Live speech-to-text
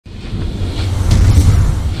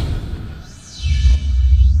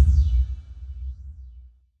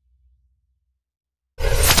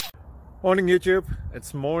Morning YouTube,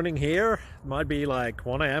 it's morning here. It might be like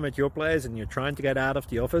 1 a.m. at your place and you're trying to get out of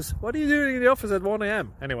the office. What are you doing in the office at 1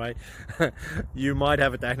 a.m.? Anyway, you might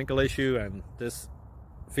have a technical issue and this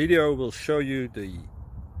video will show you the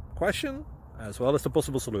question as well as the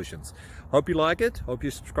possible solutions. Hope you like it, hope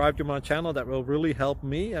you subscribe to my channel. That will really help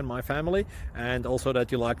me and my family, and also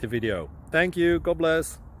that you like the video. Thank you, God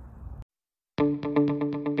bless.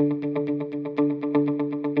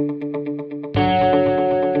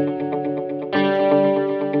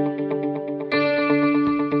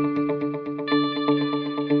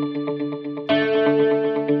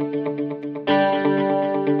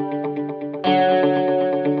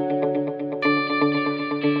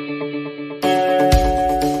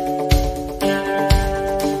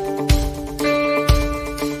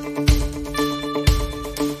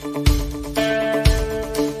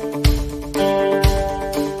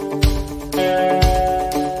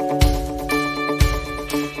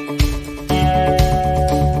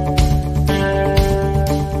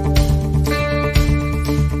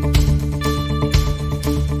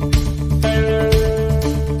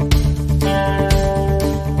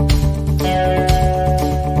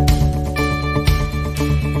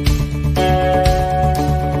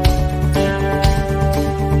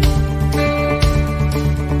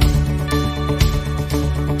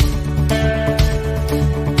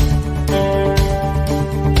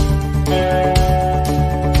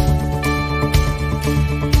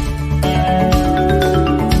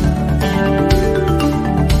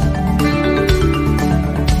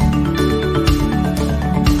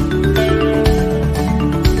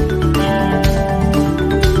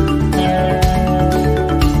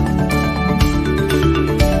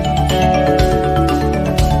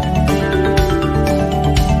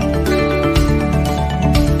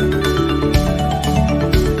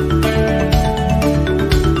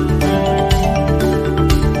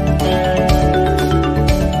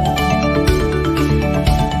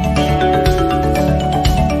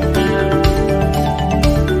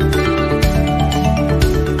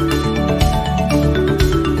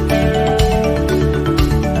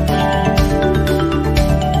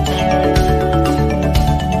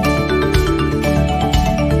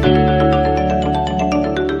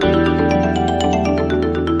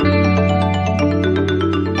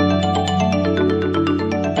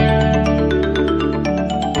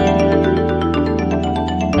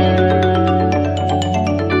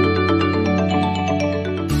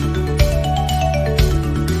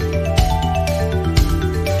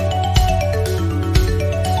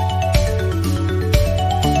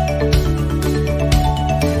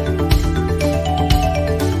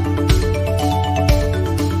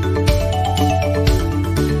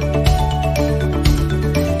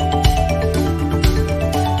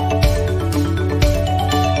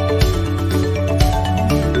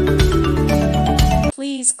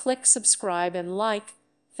 Please click subscribe and like.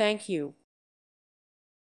 Thank you.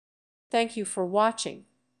 Thank you for watching.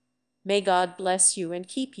 May God bless you and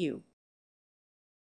keep you.